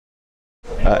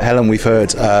Helen, we've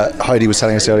heard Heidi was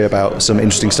telling us earlier about some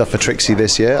interesting stuff for Trixie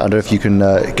this year. I don't know if you can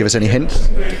give us any hints.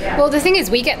 Well, the thing is,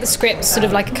 we get the scripts sort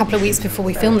of like a couple of weeks before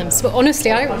we film them. So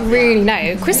honestly, I don't really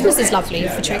know. Christmas is lovely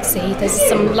for Trixie. There's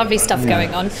some lovely stuff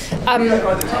going on.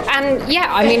 And yeah,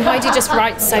 I mean, Heidi just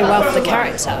writes so well for the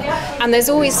character. And there's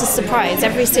always a surprise.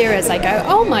 Every series I go,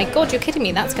 oh my God, you're kidding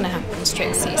me, that's going to happen to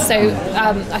Trixie. So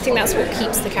I think that's what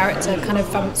keeps the character kind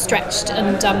of stretched.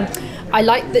 And I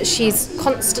like that she's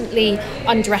constantly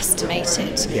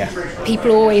underestimated. Yeah.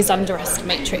 People always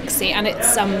underestimate Trixie, and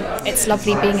it's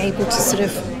lovely being able to sort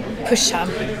of push her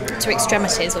to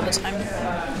extremities all the time.